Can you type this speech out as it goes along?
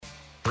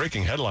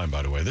breaking headline,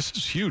 by the way. This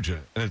is huge.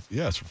 And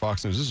it's from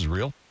Fox News. This is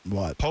real.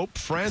 What? Pope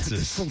It's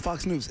Francis. from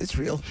Fox News. It's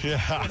real. Yeah.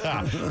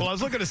 Well, I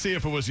was looking to see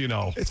if it was,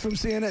 It's from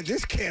CNN.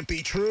 This can't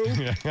be true.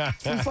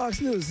 It's from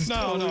Fox News. It's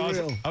totally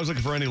real. I was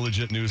looking for any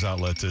legit news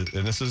outlet. And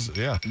this is,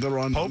 They're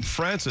on Pope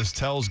Francis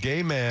tells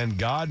gay man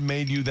God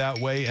made you that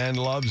way and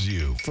loves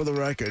you. For the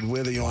record,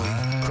 we're the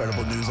only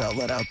credible news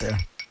outlet out there.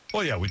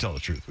 Well, yeah, we tell the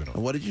truth. We don't.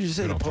 What did you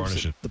say? We The don't Pope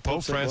varnish said- it. the Pope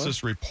Pope said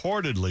Francis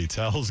reportedly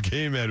tells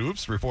gay men,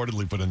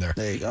 reportedly put in there.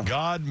 There you go.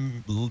 God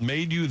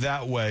made you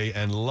that way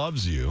and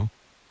loves you.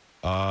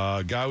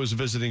 Guy was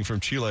visiting from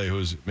Chile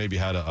who's maybe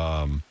had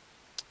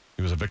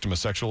he was a victim of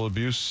sexual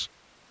abuse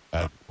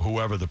at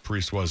whoever the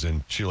priest was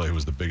in Chile who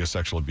was the biggest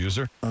sexual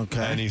abuser.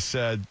 Okay. And he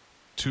said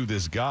to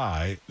this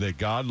guy that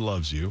God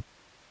loves you.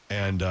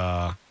 And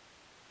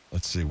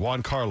let's see,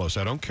 Juan Carlos,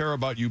 I don't care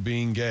about you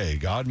being gay.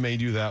 God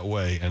made you that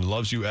way and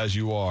loves you as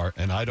you are,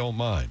 and I don't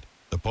mind.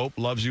 The Pope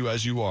loves you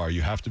as you are.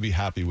 You have to be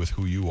happy with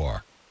who you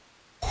are.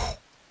 Whew,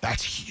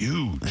 that's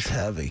huge. That's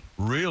heavy.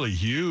 Really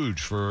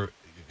huge for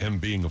him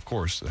being, of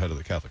course, the head of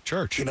the Catholic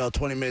Church.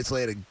 20 minutes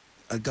later,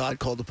 a God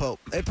called the Pope.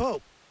 Hey,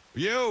 Pope,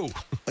 You,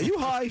 are you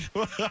high?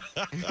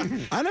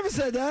 I never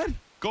said that.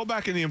 go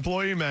back in the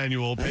employee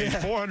manual, page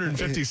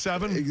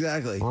 457.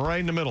 Exactly.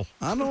 Right in the middle.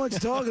 I don't know what you're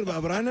talking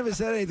about, but I never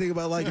said anything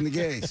about liking the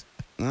gays.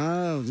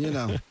 Oh, You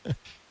got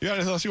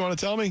anything else you want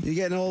to tell me? You're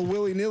getting all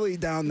willy-nilly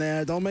down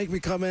there. Don't make me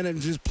come in and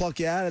just pluck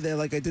you out of there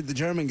like I did the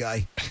German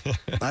guy.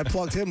 I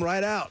plucked him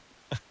right out.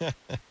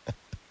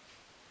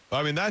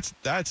 I mean, that's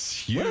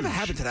huge. Whatever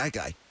happened to that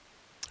guy?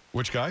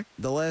 Which guy?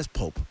 The last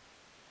Pope.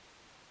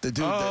 The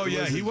dude. Oh, that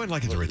yeah, was he went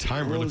like into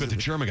retirement really quick. The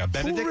German guy,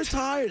 Benedict. Who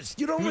retires?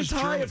 You don't He was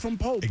retire German. from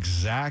Pope.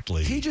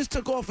 Exactly. He just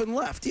took off and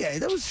left. Yeah,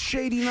 there was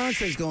shady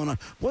nonsense going on.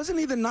 Wasn't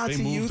he the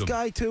Nazi moved youth him.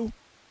 guy, too?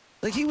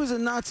 Like, he was a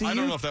Nazi youth I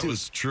don't know if that dude.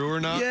 was true or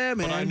not. Yeah,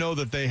 But I man. know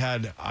that they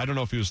had, I don't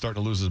know if he was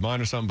starting to lose his mind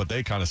or something, but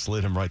they kind of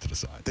slid him right to the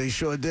side. They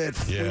sure did.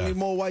 Yeah. We need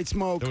more white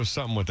smoke. There was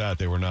something with that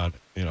they were not,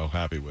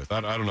 happy with.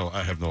 I don't know.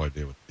 I have no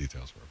idea what the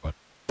details were.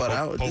 But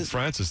Pope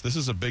Francis, this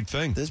is a big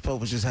thing. This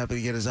Pope was just happy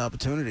to get his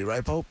opportunity,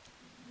 right, Pope?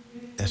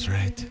 That's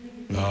right.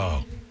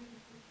 Oh,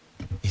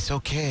 It's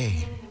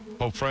okay.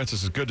 Pope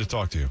Francis, is good to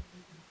talk to you.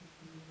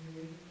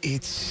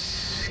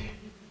 It's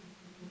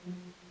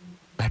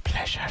my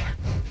pleasure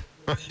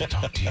to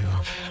talk to you.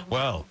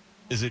 Well,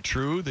 is it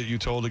true that you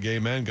told a gay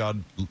man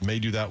God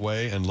made you that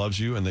way and loves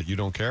you and that you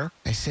don't care?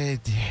 I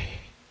said,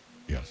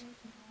 Yes.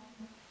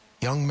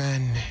 young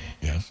man,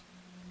 Yes.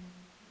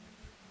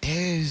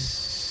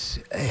 there's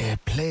a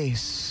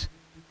place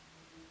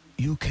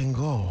you can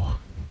go.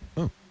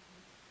 Oh.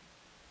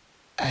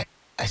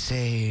 I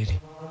said,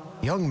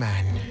 young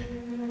man,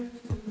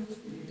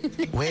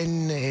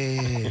 when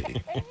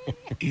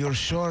you're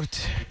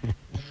short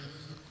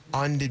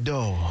on the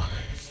dough,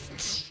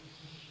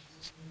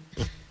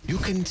 you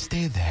can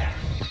stay there.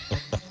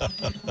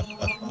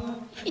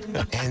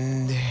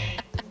 And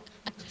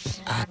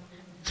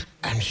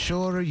I'm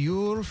sure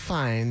you'll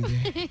find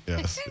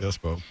Yes. Yes,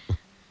 Pope.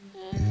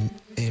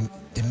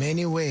 the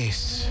many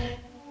ways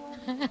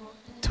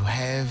to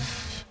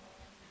have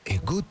a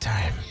good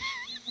time.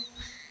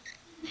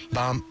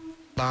 Bump,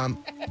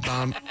 bump,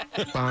 bump,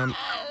 bump.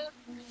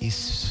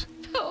 It's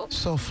Pope.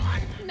 so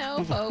fun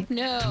No, Pope,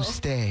 no. to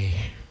stay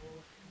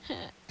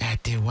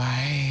at the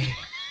Y.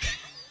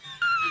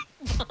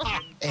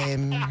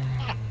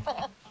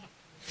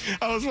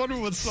 I was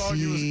wondering what song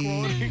you was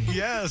quoting.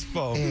 Yes,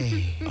 Pope.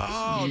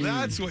 Oh,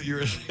 that's what you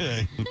were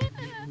saying.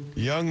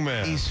 Young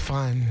man. It's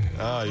fun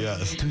Ah,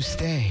 yes. to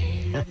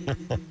stay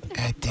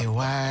at the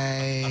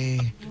Y.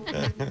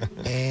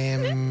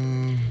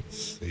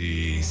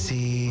 See.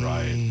 C.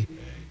 Right.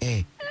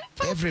 A.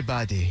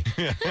 Everybody,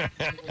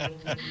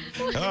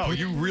 Oh,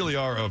 you really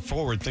are a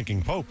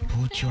forward-thinking Pope.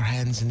 put your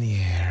hands in the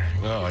air.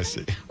 Oh, I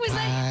see. Was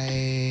that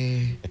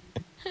I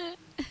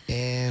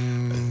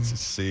am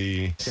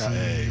C.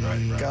 A.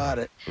 Right. Got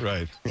it.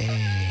 Right.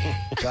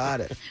 a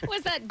Got it.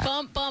 was that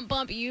bump bump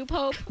bump you,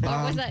 Pope? Or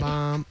was bump, that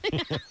bump,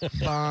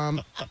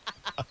 bump.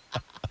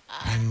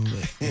 I'm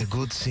a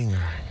good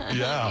singer.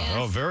 Yeah. Yes.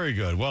 Oh, very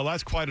good. Well,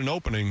 that's quite an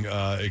opening.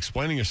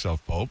 Explaining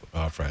yourself, Pope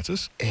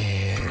Francis.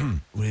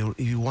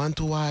 You want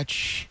to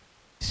watch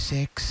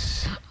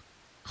sex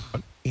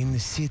in the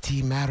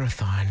city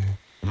marathon?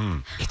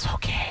 It's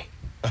okay.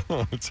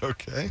 Oh, it's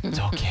okay. It's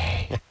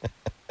okay.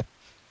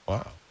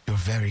 Wow. You're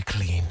very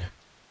clean.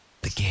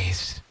 The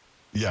gays,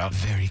 Yeah.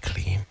 very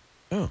clean.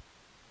 Oh.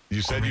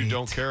 You said you Great.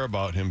 don't care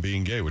about him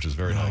being gay, which is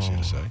very nice of you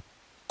to say.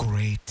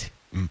 Great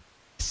Mm.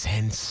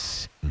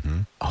 sense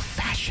of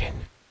fashion.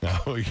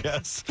 Oh,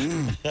 yes.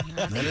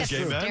 That's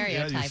Gay a men?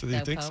 Yeah, stereotype, you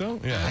though, think Pope.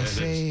 so? Yeah, I it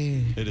say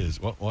is. It is.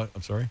 What?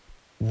 I'm sorry?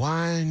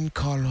 one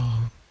color.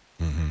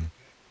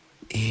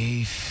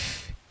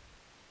 If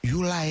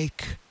you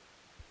like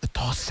the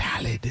tossed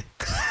salad,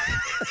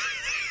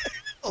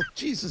 Oh,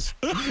 Jesus.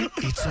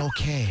 it's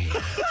okay.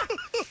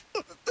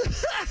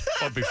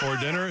 Oh, before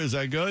dinner? Is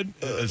that good?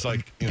 It's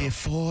like,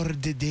 Before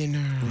the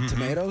dinner,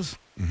 Tomatoes?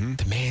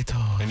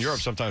 tomatoes. in Europe,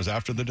 sometimes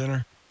after the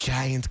dinner.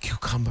 giant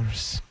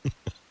cucumbers,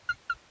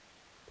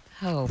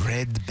 Pope.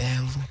 red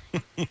bell,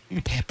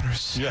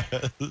 peppers.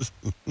 Yes.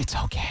 It's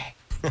okay.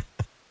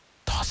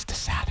 Toss the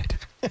salad.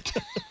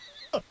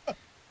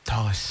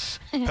 Toss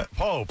Pope. the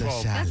Pope.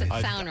 Doesn't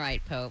salad. sound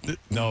right, Pope.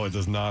 No, it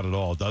does not at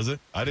all, does it?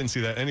 I didn't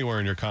see that anywhere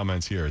in your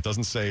comments here. It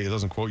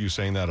doesn't quote you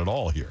saying that at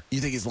all here.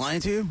 You think he's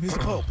lying to you? He's the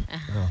Pope.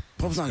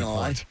 Pope's not gonna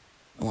lie. point.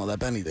 Well, that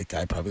Benedict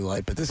guy probably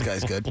lied, but this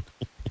guy's good.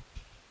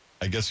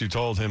 I guess you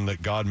told him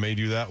that God made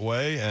you that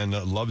way and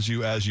loves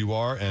you as you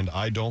are, and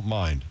I don't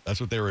mind. That's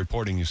what they were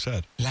reporting you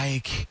said.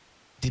 Like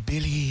the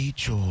Billy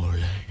Joel.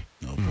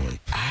 Oh boy.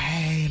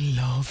 I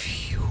love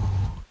you.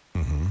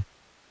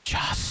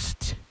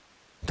 Just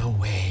the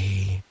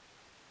way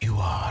you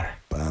are.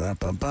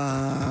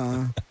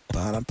 Ba-da-ba-ba.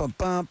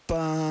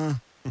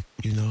 Ba-da-ba-ba-ba.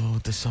 You know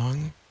the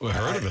song? I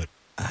heard of it.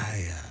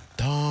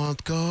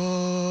 Don't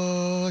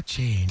go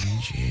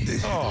changing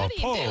Oh, What are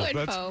you Pope, doing,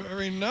 that's Pope?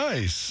 very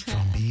nice.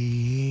 from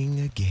being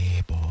a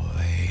gay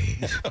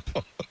boy.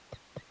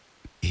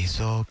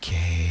 It's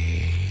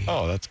okay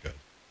Oh, that's good.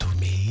 to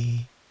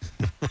me.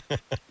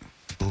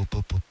 Boop,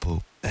 boop, boop,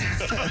 boop.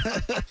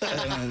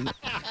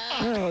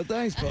 Oh,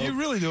 thanks, Pope. You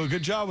really do a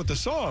good job with the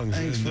songs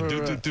Thanks and the for,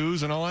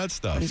 do-do-dos and all that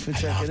stuff. Thanks for I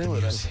love checking the in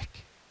with us. music.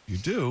 You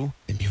do?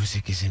 The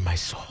music is in my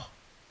soul.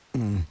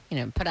 You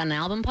know, put on an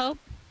album, Pope?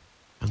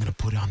 I'm gonna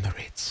put it on the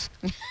Ritz.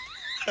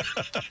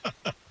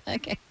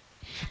 Okay.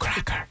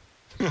 Cracker.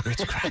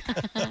 Ritz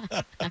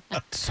cracker.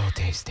 So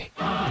tasty.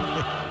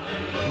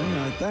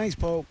 Yeah, thanks,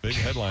 Pope. Big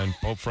headline,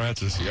 Pope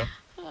Francis, yep.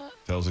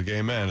 Tells a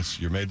gay man,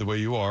 you're made the way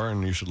you are,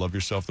 and you should love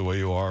yourself the way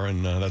you are,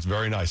 and that's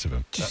very nice of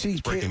him. Did you That's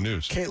see breaking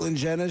news. Caitlyn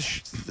Jenner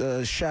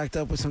shacked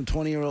up with some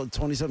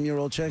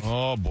 20-something-year-old chick?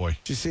 Oh, boy.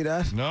 Did you see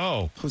that?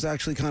 No, Who's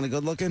actually kind of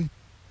good looking?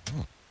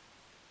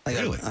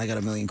 Really? I got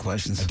a million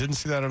questions. I didn't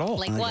see that at all.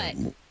 Like what?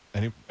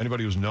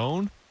 Anybody who's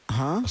known?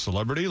 Huh? A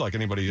celebrity? Like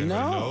anybody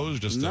knows?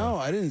 Just no,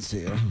 I didn't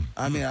see her.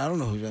 I mean, I don't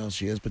know who else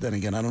she is, but then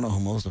again, I don't know who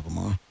most of them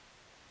are.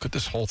 Could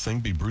this whole thing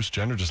be Bruce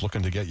Jenner just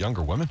looking to get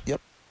younger women?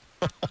 Yep.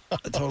 I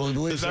totally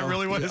believe Is so. that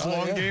really what his Oh,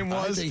 long yeah. game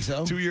was? I think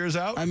so. 2 years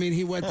out? I mean,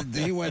 he went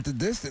the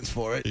distance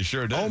for it. He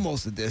sure did.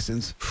 Almost the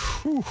distance.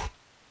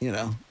 You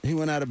know, he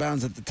went out of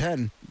bounds at the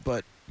 10,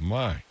 but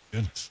My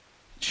goodness.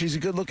 she's a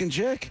good-looking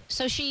chick.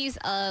 So she is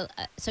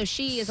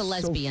a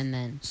lesbian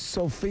then.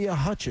 Sophia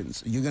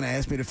Hutchins. You're going to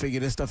ask me to figure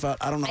this stuff out?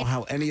 I don't know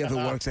how any of it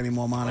works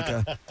anymore,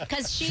 Monica.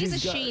 Because she's a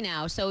She's got- she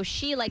now, so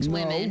she likes No,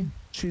 women.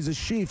 she's a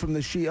she from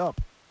the she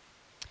up.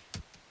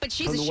 But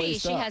she's From a the she.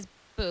 waist She up. has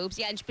boobs.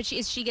 Yeah, but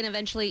is she going to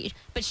eventually...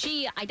 But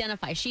she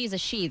identifies. She's a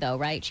she, though,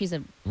 right? She's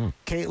a...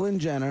 Caitlyn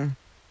Jenner.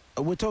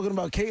 We're talking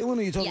about Caitlyn, or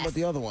are you talking Yes. about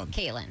the other one?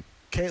 Caitlyn.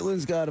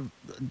 Caitlyn's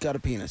got a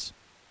penis.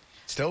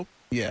 Still?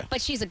 Yeah.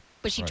 But she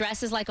Right.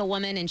 dresses like a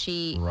woman and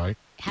she Right.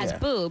 has Yeah.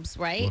 boobs,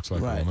 right? Looks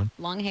like Right. a woman.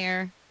 Long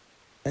hair.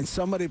 And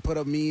somebody put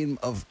a meme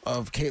of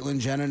Caitlyn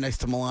Jenner next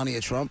to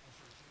Melania Trump,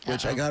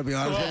 which I gotta be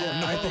honest with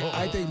you,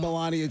 I think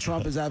Melania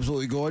Trump is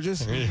absolutely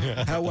gorgeous.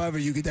 However,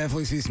 you could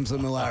definitely see some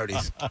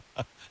similarities.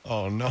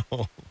 Oh, no.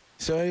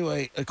 So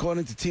anyway,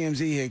 according to TMZ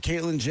here,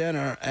 Caitlyn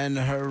Jenner and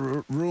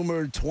her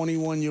rumored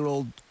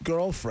 21-year-old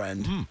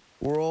girlfriend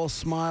were all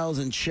smiles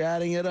and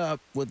chatting it up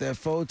with their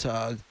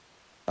photog.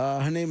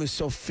 Her name is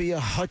Sophia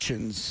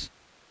Hutchins.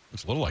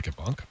 Looks a little like a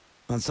bunk.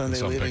 On Sunday,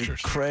 some leaving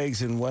pictures.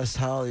 Craig's in West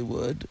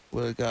Hollywood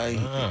with a guy.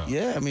 Ah.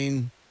 Yeah, I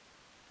mean,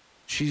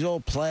 she's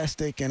all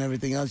plastic and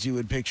everything else you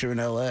would picture in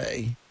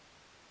L.A.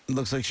 It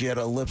looks like she had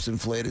her lips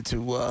inflated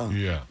to,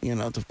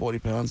 Yeah. to 40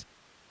 pounds.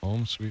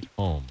 Home sweet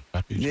home.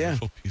 Happy, Yeah,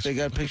 joyful, peaceful. they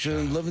got pictures of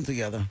them lifestyle. living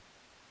together.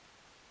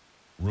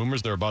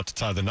 Rumors they're about to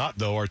tie the knot,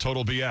 though, are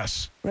total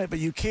BS. Right, but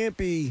you can't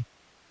be.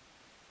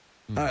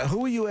 All right, who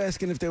were you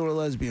asking if they were a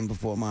lesbian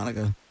before,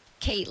 Monica?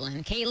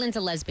 Caitlyn. Caitlyn's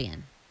a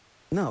lesbian.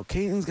 No,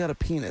 Caitlyn's got a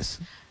penis.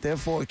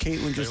 Therefore,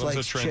 Caitlyn just Caitlin's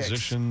likes a chicks.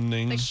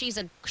 transitioning. But she's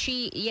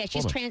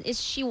Woman.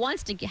 she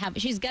wants to have,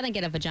 she's going to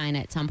get a vagina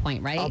at some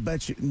point, right? I'll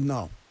bet you.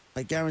 No.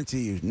 I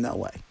guarantee you, no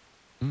way.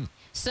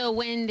 So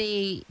when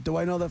they, Do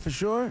I know that for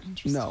sure?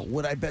 Interesting. No.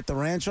 Would I bet the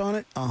ranch on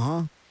it?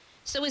 Uh-huh.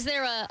 so is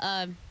there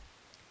a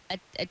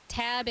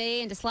tab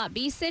A and a slot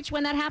B sitch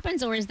when that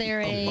happens, or is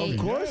there a? Of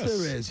course Yes.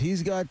 there is.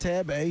 He's got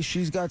tab A,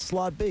 she's got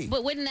slot B.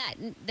 But wouldn't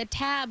the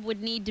tab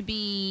would need to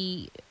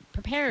be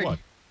prepared? What?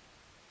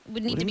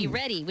 Would need What to do be you mean?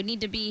 ready. Would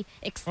need to be.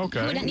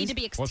 Okay. He would need to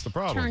be What's the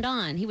problem? turned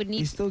on. He would need.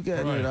 He's still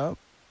getting Right. it up.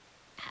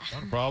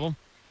 Not a problem.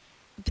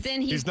 But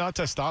then He's not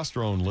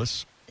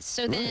testosterone-less.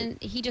 So then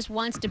he just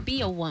wants to be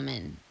a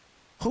woman.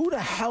 Who the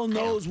hell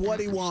knows what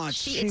he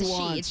wants? It's a she.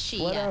 wants. It's she.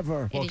 yeah.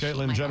 Whatever. It Well, is she,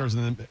 Caitlyn Michael.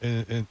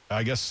 Jenner's,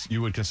 I guess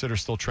you would consider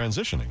still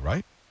transitioning,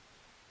 right?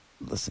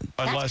 Listen,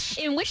 Unless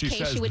in which she case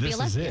says she would be a this is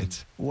lesbian.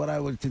 it. what I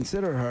would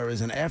consider her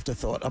is an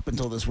afterthought up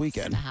until this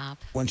weekend Stop.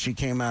 when she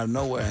came out of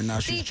nowhere and now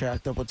she's See-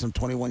 jacked up with some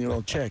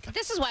 21-year-old chick.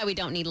 This is why we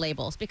don't need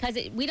labels, because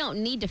we don't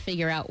need to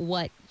figure out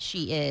what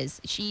she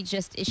is. She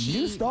just she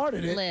You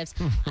started it. lives.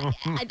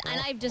 And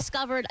I've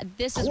discovered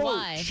this is Quote,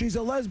 why. she's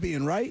a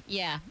lesbian, right?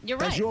 Yeah, you're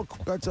right. I'm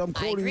I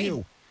quoting agree.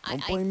 you. I-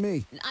 Don't blame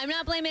me. I'm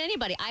not blaming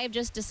anybody. I have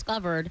just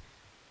discovered,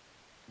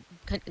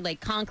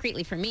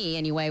 concretely for me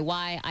anyway,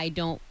 why I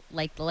don't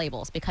like the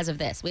labels because of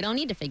this. We don't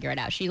need to figure it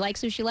out. She likes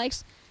who she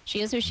likes.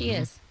 She is who she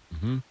is.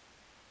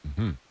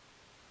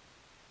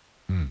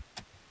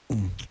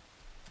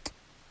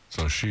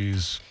 So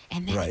she's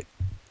And then, Right.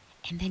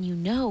 And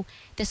then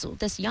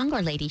this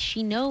younger lady,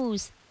 she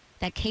knows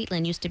that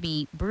Caitlyn used to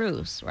be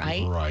Bruce,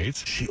 right? right.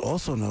 She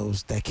also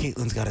knows that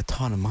Caitlin's got a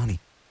ton of money.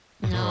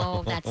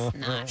 No, that's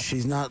not.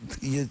 She's not.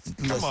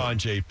 Come on,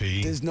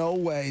 JP. There's no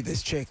way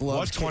this chick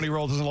loves. What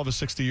 20-year-old doesn't love a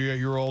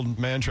 60-year-old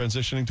man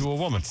transitioning to a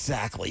woman?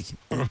 Exactly.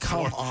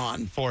 Come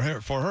on, For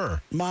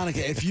her.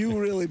 Monica. If you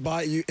really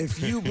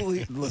if you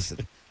believe,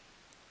 listen.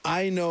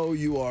 I know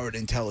you are an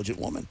intelligent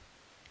woman.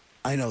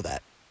 I know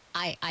that.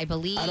 I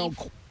believe.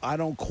 I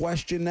don't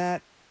question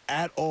that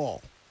at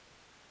all.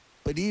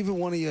 But even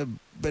one of your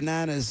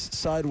bananas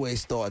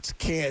sideways thoughts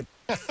can't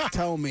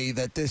tell me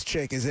that this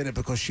chick is in it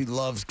because she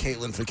loves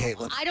Caitlyn for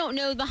Caitlyn. I don't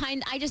know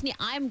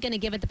I'm going to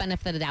give it the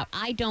benefit of the doubt.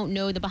 I don't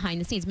know the behind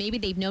the scenes. Maybe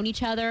they've known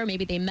each other.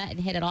 Maybe they met and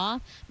hit it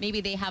off.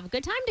 Maybe they have a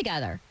good time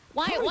together.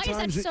 Why is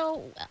that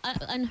so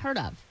unheard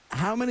of?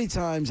 How many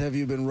times have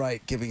you been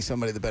right giving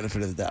somebody the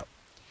benefit of the doubt?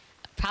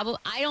 Probably,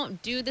 I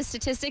don't do the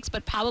statistics,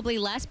 but probably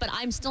less. But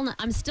I'm still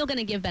going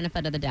to give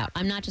benefit of the doubt.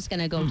 I'm not just going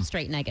to go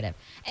straight negative.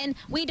 And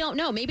we don't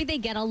know. Maybe they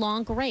get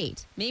along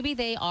great. Maybe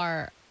they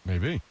are.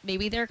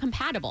 Maybe they're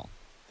compatible.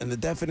 And the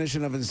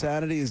definition of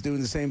insanity is doing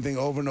the same thing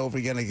over and over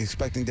again,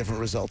 expecting different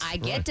results. I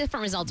get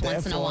different results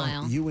once in a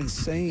while. You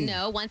insane.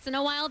 No, once in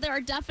a while there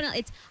are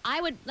definitely.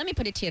 Let me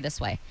put it to you this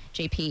way,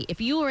 JP.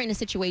 If you were in a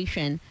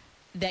situation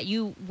that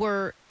you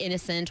were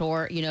innocent,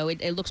 or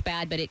it looks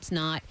bad but it's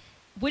not.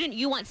 Wouldn't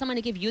you want someone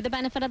to give you the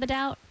benefit of the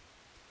doubt?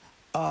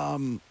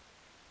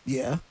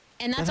 Yeah.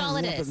 And that's all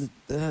it is.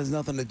 That has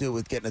nothing to do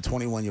with getting a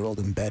 21-year-old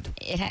in bed.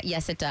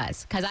 Yes, it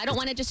does. Because I don't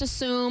want to just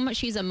assume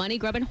she's a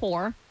money-grubbing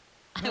whore.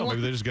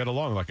 Maybe they just get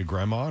along like a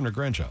grandma and her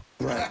grandchild.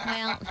 Right.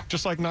 Well,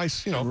 Just like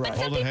nice, Right.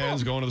 holding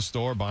hands, going to the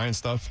store, buying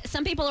stuff.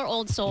 some people are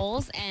old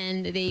souls,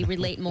 and they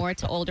relate more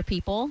to older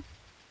people.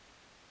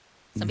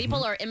 Some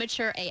people are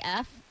immature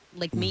AF,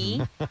 like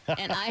me,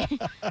 and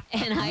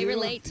I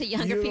relate to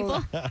younger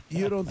people.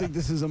 You don't think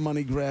this is a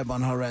money grab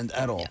on her end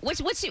at all?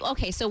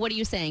 Okay, so what are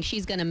you saying?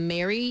 She's going to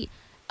marry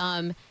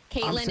Caitlyn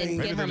saying- and Maybe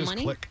give they her just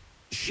money? click.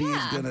 She's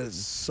Yeah. going to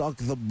suck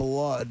the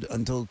blood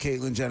until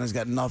Caitlyn Jenner's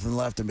got nothing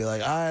left and be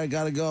like, I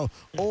got to go.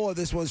 Or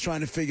this one's trying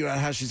to figure out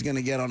how she's going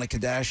to get on a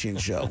Kardashian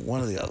show. One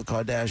of the other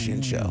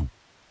Kardashian show.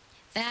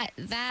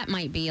 That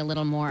might be a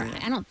little more.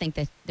 I don't think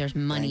that there's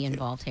money Thank you.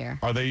 involved here.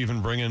 Are they even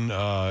bringing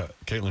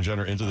Caitlyn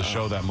Jenner into the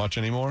show that much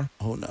anymore?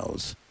 Who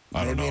knows?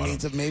 I don't know.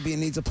 Maybe it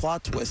needs a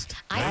plot twist.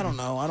 I don't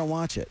know. I don't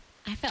watch it.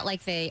 I felt like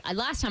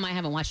last time, I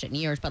haven't watched it in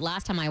years, but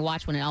last time I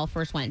watched when it all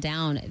first went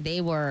down, they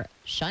were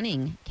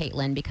shunning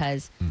Caitlyn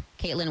because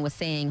Caitlyn was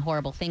saying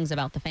horrible things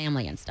about the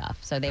family and stuff.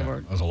 So they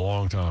were, That was a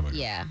long time ago.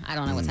 yeah, I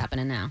don't know what's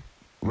happening now.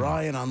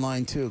 Ryan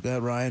online too. Go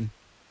ahead, Ryan.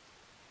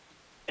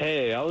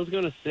 Hey, I was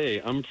going to say,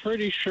 I'm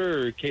pretty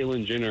sure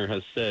Caitlyn Jenner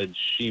has said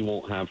she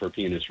won't have her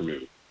penis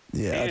removed.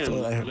 Yeah, And I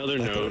thought I heard. another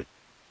note,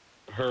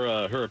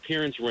 her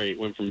appearance rate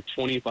went from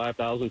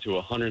 $25,000 to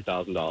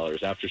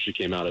 $100,000 after she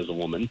came out as a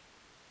woman.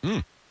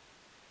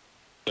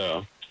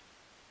 So,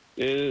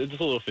 it's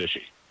a little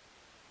fishy.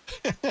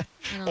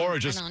 Or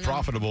just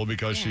profitable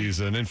because Yeah. she's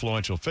an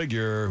influential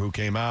figure who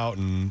came out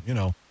and,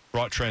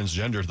 brought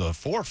transgender to the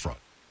forefront.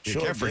 You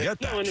Sure can't did. forget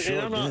that. No, and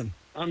Sure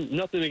I'm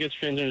nothing against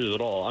transgenders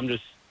at all. I'm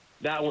just,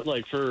 that one,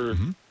 like, for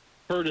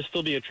her to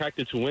still be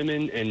attracted to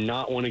women and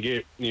not want to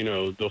get,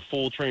 the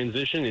full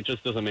transition, it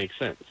just doesn't make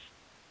sense.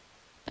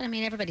 But I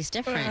mean, everybody's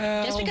different.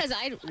 Well, Just because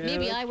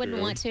maybe that's I wouldn't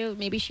true. want to.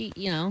 Maybe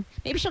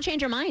maybe she'll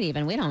change her mind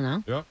even. We don't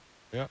know.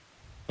 Yeah.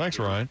 Thanks,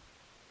 Ryan.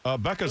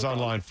 Becca's on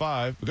line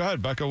 5. Go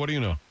ahead, Becca. What do you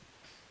know?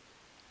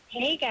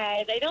 Hey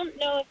guys, I don't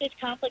know if this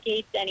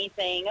complicates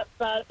anything,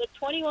 but the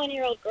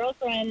 21-year-old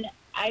girlfriend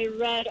I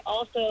read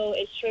also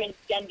is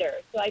transgender,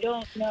 so I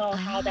don't know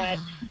how that.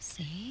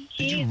 See?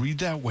 Did you read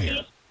that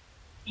where?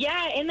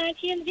 Yeah, in that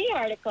TMZ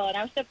article, and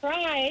I'm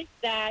surprised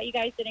that you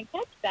guys didn't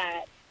catch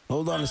that.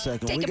 Hold on a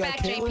second. Take we it got back,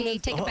 Caitlyn JP. in-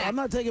 Take it back. I'm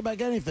not taking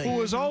back anything.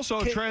 Who is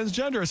also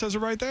transgender. It says it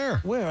right there.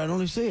 Where? I don't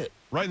even see it.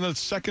 Right in the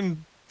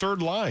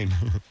third line.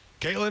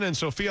 Caitlyn and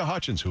Sophia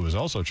Hutchins, who is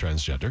also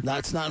transgender.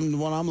 That's not the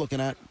one I'm looking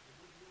at.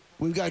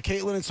 We've got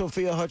Caitlyn and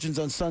Sophia Hutchins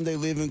on Sunday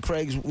leaving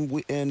Craig's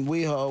in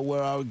WeHo,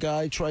 where our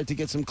guy tried to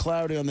get some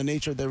clarity on the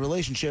nature of their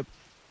relationship.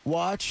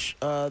 Watch.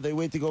 They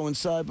wait to go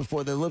inside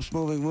before their lips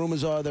moving.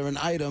 Rumors are they're an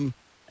item.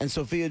 And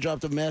Sophia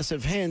dropped a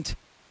massive hint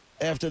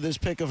after this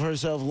pic of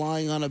herself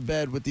lying on a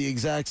bed with the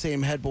exact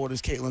same headboard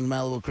as Caitlyn's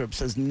Malibu crib.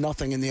 Says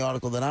nothing in the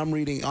article that I'm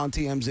reading on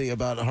TMZ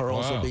about her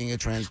also Wow. being a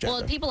transgender.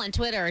 Well, people on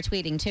Twitter are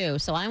tweeting too,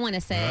 so I want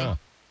to say Yeah.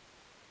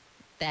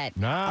 that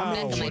Now,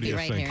 Becca what might do be you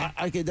right think? here.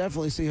 I could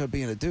definitely see her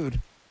being a dude.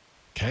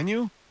 Can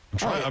you?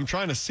 yeah. I'm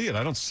trying to see it.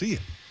 I don't see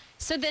it.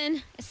 So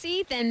then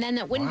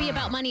that wouldn't be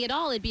about Wow. money at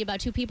all. It'd be about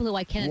two people who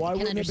Why can wouldn't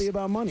it be understand.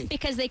 about money?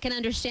 Because they can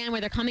understand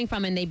where they're coming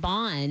from and they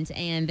bond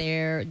and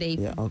they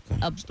Yeah, okay.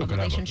 a Still could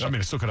have relationship.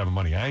 it still could have a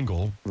money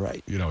angle,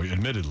 Right.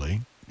 admittedly,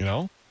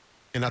 And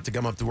not to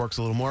gum up the works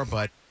a little more,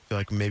 but I feel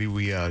like maybe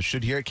we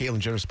should hear it. Caitlyn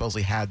Jenner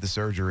supposedly had the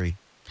surgery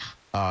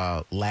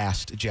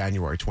last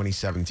January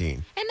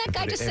 2017. And that guy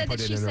put it- just and said that put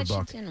it she in her said she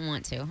book. didn't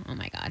want to. Oh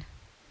my God.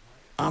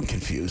 I'm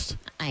confused.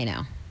 I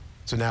know.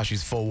 So now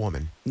she's full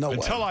woman. No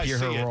Until way. I Hear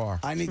see her it. roar.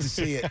 I need to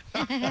see it.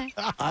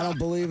 I don't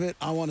believe it.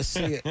 I want to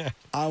see it.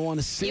 I want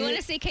to see You want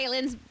it. to see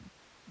Caitlin's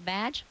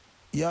badge?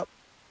 Yep.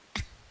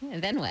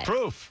 And then what?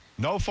 Proof.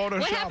 No What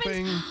photoshopping.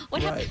 happens?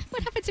 What, Right.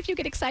 what happens if you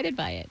get excited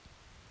by it?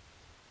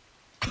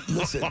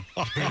 Listen.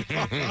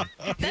 Then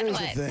Here's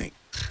what? the thing.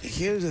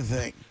 Here's the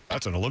thing.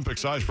 That's an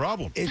Olympic-sized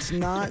problem. It's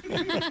not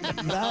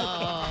that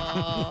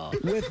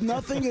with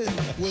nothing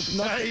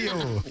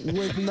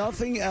with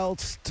nothing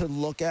else to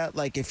look at.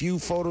 Like if you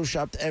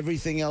photoshopped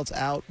everything else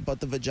out but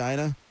the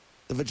vagina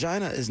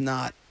is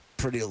not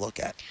pretty to look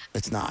at.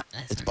 It's not.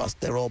 It's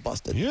busted. They're all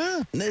busted.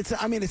 Yeah. And it's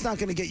not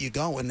going to get you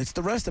going. It's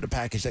the rest of the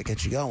package that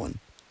gets you going.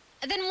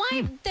 Then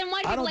why? Then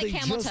why do I people don't like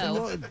think camel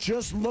toe?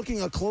 just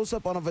looking a close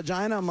up on a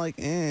vagina, I'm like,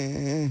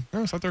 I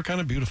thought they're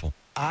kind of beautiful.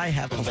 I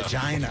have a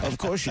vagina. Of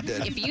course you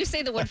did. If you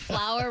say the word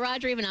flower,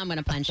 Roger, even I'm going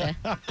to punch you.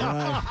 All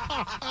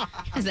right.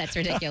 Because that's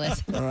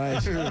ridiculous. All right.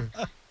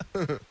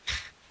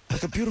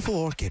 Like a beautiful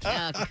orchid.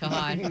 Oh,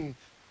 God.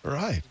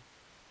 Right.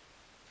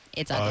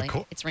 It's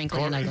ugly. It's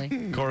wrinkly and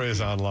ugly. Corey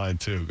is online,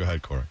 too. Go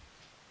ahead, Corey.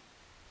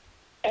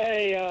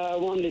 Hey, I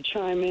wanted to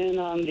chime in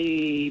on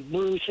the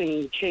Bruce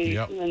and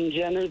Caitlyn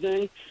Jenner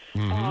thing.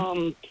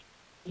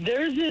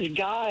 There's this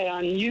guy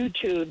on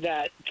YouTube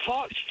that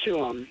talked to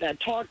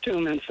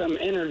him in some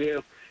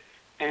interview.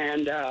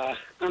 And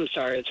I'm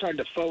sorry, it's hard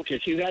to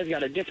focus. You guys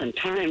got a different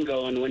time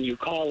going when you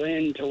call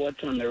in to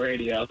what's on the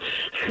radio.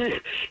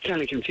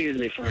 Kind of confused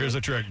me for a Here's minute.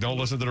 the trick. Don't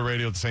listen to the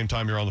radio at the same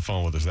time you're on the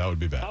phone with us. That would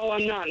be bad. Oh,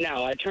 I'm not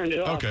now. I turned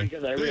it off Okay.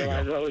 because I There you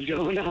realized go. what was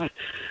going on.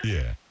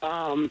 Yeah.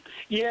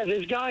 Yeah,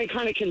 this guy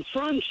kind of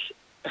confronts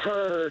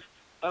her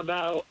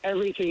about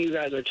everything you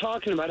guys are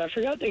talking about. I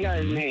forgot the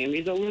guy's name.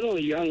 He's a little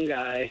young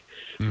guy.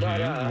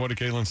 But What did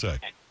Caitlin say?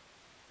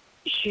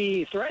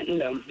 she threatened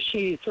him.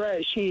 She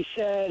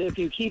said, if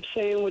you keep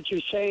saying what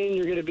you're saying,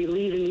 you're going to be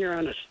leaving here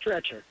on a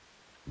stretcher.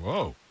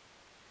 Whoa.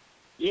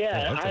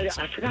 Yeah, Oh, that doesn't I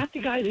sound forgot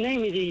the guy's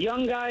name. He's a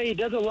young guy. He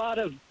does a lot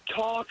of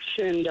talks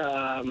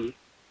and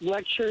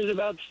lectures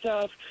about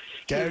stuff.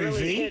 He Gary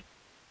really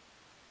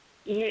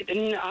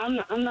Vee?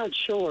 I'm not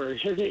sure.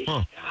 Huh. God,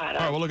 All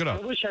right, we'll look it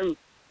up. I wish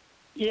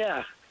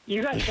yeah.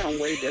 You guys sound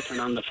way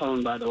different on the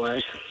phone, by the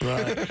way.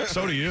 Right.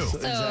 So do you. So,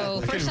 I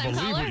can't first even time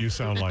believe caller? what you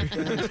sound like.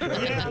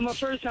 Yeah, I'm a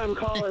first-time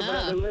caller, but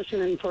I've been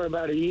listening for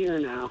about a year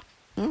now.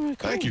 All right,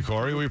 cool. Thank you,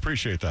 Corey. We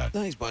appreciate that.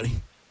 Thanks, buddy.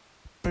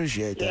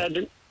 Appreciate Yeah,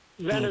 that.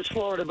 Venice,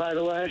 Florida, by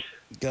the way.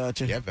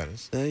 Gotcha. Yeah,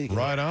 Venice. There you go.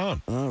 Right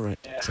on. All right.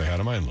 Say hi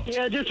to my in-laws.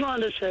 Yeah, I just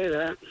wanted to say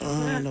that.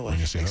 No way. When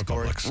you see no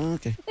Publix.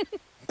 Okay.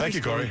 Thank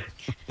you, Corey.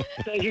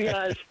 Thank you,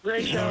 guys.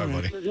 Great show. All right,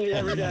 buddy. Listen to you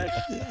every day.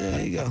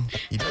 There you go.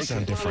 You do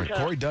sound different. Okay.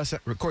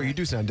 Corey, you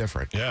do sound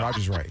different. Yeah.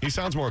 Roger's right. He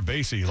sounds more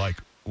bassy, like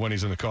when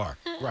he's in the car.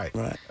 Right.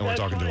 Right. And we're That's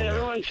talking to funny. him. there.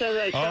 Everyone says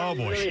I sound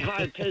boy. really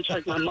high-pitched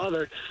like my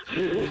mother.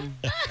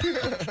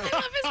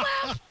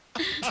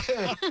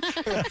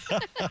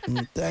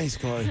 Thanks,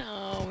 Corey.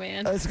 Oh,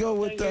 man. Let's go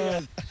with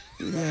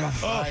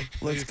Oh,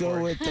 let's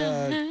go with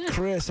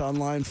Chris on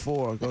line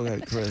 4. Go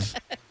ahead, Chris.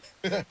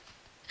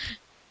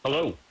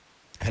 Hello.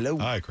 Hello.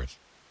 hi, Chris.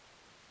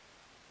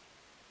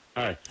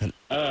 Hi.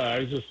 I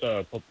was just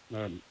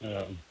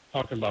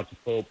talking about the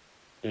Pope.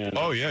 And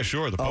Oh, yeah,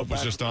 sure. The Pope was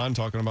back- just on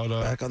talking about...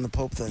 Back on the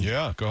Pope thing.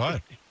 yeah, go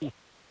ahead.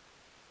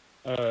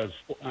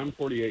 I'm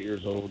 48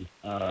 years old.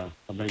 I've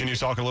been, Can you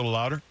talk a little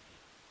louder?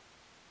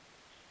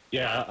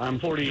 Yeah, I'm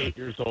 48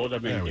 years old.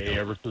 I've There been we gay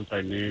go. ever since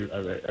I knew,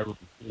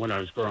 when I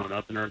was growing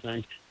up and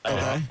everything.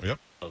 Okay. Yep.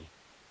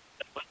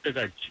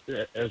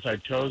 As I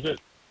chose it,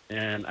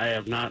 and I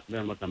have not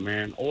been with a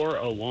man or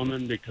a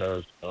woman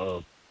because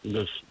of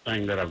this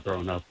thing that I've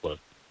grown up with,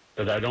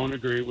 that I don't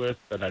agree with,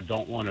 that I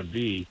don't want to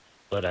be,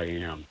 but I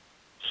am.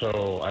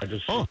 So I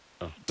just... Oh.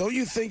 Don't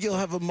you think you'll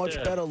have a much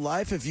Yeah. better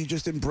life if you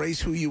just embrace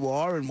who you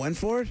are and went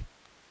for it?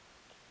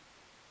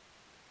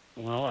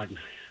 Well,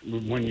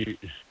 when you...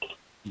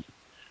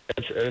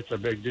 It's a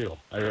big deal.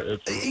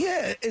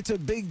 Yeah, it's a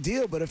big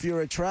deal, but if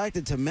you're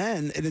attracted to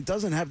men and it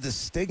doesn't have the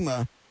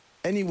stigma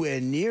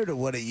anywhere near to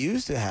what it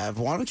used to have,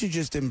 why don't you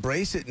just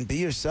embrace it and be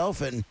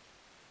yourself? And,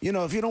 you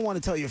know, if you don't want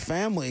to tell your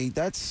family,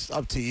 that's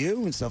up to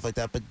you and stuff like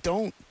that. But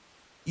don't,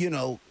 you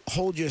know,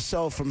 hold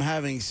yourself from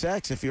having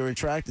sex. If you're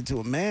attracted to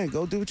a man,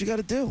 go do what you got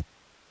to do.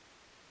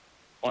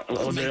 Well,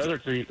 the other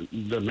thing,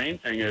 the main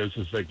thing is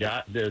that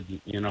God did,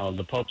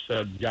 the Pope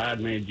said God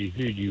made you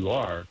who you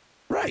are.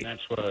 Right. And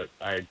that's what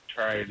I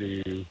try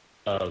to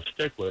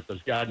stick with, is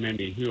God made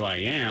me who I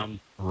am.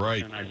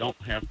 Right. And I don't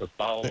have to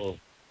follow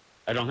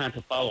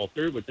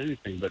through with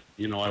anything. But,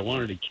 I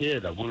wanted a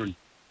kid. I wanted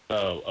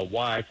a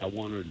wife. I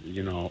wanted,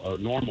 a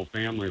normal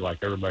family like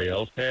everybody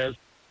else has.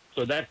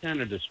 So that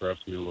kind of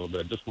disrupts me a little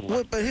bit.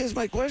 But here's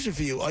my question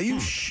for you. Are you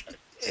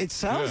it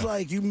sounds Yeah.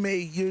 like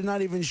you're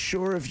not even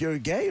sure if you're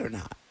gay or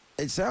not.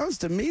 It sounds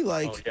to me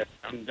like Oh, yeah,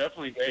 I'm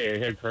definitely gay.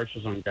 I had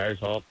crushes on guys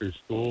all through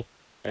school.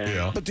 And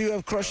Yeah. But do you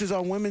have crushes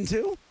on women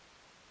too?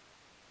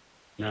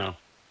 No,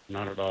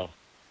 not at all.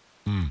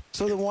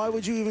 So then why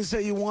would you even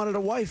say you wanted a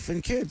wife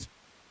and kids?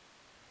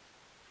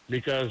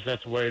 because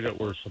that's the way that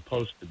we're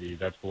supposed to be.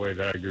 That's the way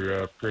that I grew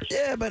up Christian.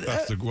 Yeah, but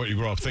That's what you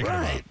grew up thinking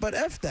right. about. But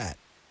F that.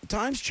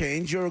 Times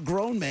change. You're a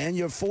grown man.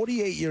 You're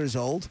 48 years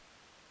old.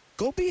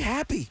 Go be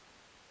happy.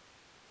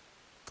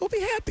 Go be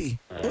happy.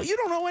 Right. You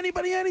don't owe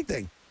anybody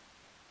anything.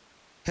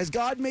 Has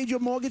God made your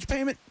mortgage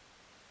payment?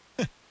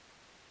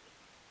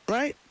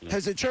 Right?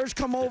 Has the church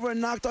come over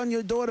and knocked on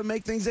your door to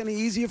make things any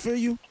easier for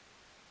you?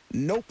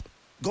 Nope.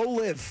 Go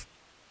live.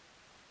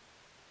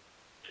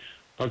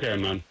 Okay,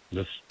 man.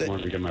 Just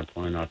wanted to get my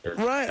point out there.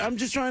 Right. I'm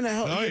just trying to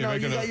help. No, you you're know,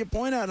 you making got your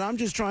point out, and I'm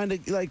just trying to,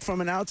 like, from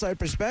an outside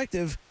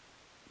perspective,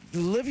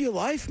 live your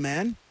life,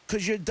 man.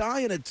 Because you're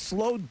dying a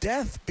slow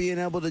death being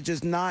able to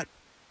just not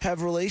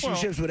have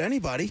relationships with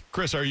anybody.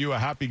 Chris, are you a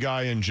happy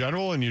guy in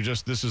general, and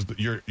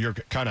you're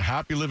kind of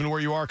happy living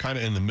where you are, kind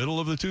of in the middle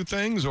of the two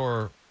things,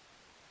 or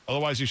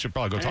otherwise you should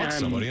probably go talk to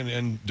somebody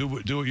and do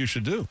what you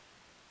should do.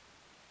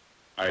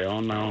 I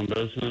own my own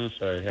business.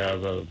 I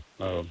have a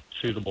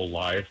suitable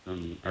life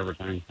and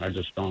everything. I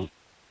just don't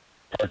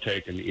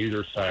partake in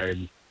either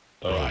side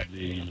of Right.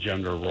 the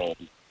gender role.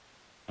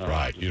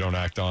 Right. You don't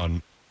act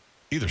on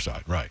either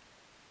side. Right.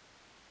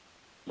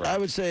 I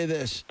would say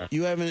this.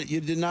 You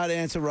did not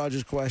answer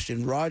Roger's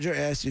question. Roger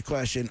asked the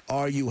question,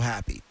 are you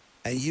happy?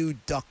 And you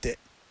ducked it.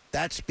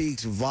 That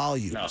speaks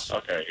volumes. No,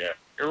 okay, yeah.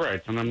 You're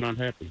right, and I'm not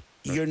happy.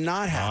 You're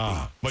not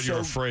happy. But you're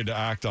afraid to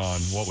act on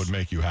what would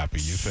make you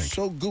happy, you think.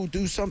 So go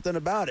do something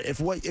about it.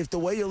 If the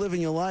way you're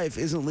living your life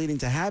isn't leading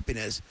to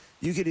happiness,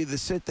 you could either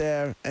sit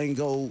there and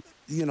go,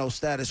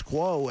 status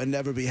quo and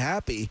never be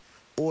happy,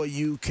 or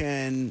you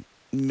can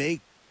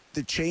make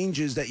the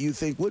changes that you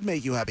think would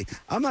make you happy.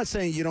 I'm not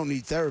saying you don't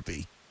need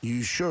therapy.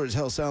 You sure as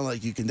hell sound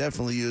like you can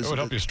definitely use It would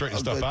help you straighten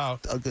stuff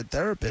out. A good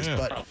therapist, Yeah.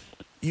 but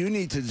you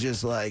need to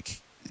just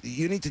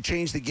you need to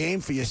change the game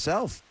for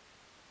yourself.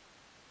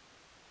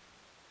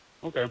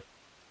 Okay.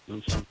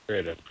 That sounds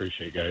great. I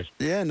appreciate you guys.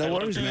 Yeah, no I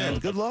love worries, you, man.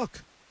 man. Good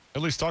luck.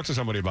 At least talk to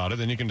somebody about it,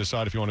 then you can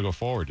decide if you want to go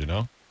forward,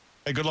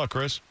 Hey, good luck,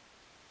 Chris.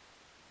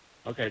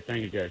 Okay,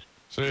 thank you guys.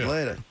 See ya.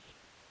 Later.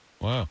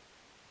 Wow.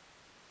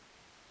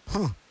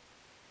 Huh.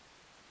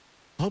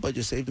 I hope I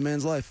just saved a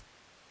man's life.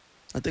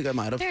 I think I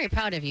might have. Very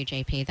proud of you,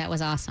 JP. That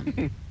was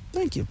awesome.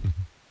 Thank you.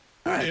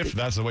 All right. If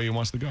that's the way he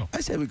wants to go.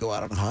 I say we go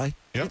out on a high.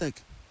 Yep. I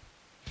think.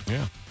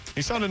 Yeah.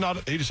 He sounded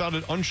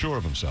unsure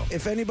of himself.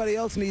 If anybody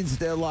else needs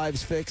their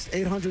lives fixed,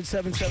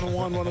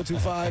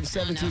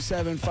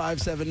 800-771-1025,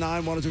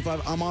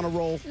 727-579-1025. I'm on a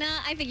roll. Nah,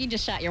 I think you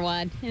just shot your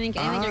wad. I think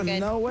you're good.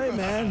 No way,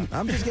 man.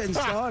 I'm just getting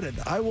started.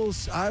 I will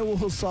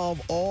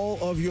solve all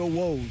of your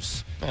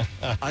woes.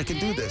 I can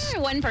do this.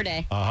 One per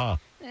day. Uh-huh.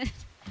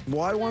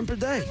 Why one per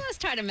day? Let's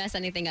try to mess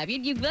anything up.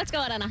 Let's go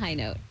out on a high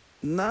note.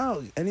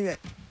 No. Anyway,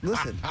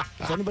 listen,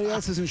 if anybody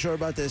else isn't sure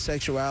about their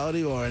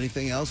sexuality or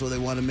anything else, or they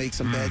want to make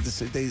some bad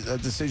a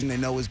decision they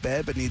know is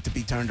bad but need to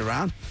be turned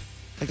around,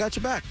 I got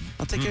your back.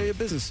 I'll take care of your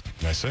business.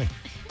 I see. All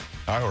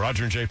right, well,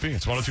 Roger and JP.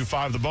 It's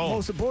 102.5 The Bone.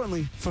 Most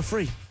importantly, for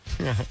free.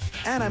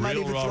 And I might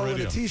Real even Raw throw in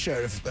Radio. a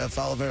T-shirt if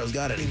Oliveira's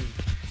got any.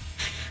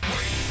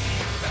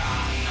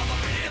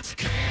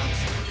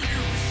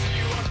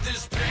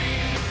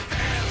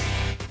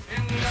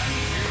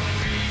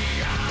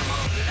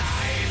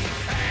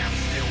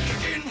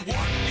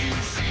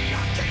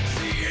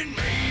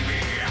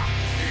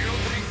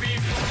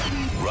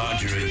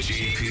 Roger and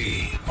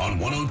JP on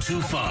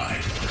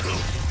 102.5 The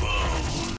Bone.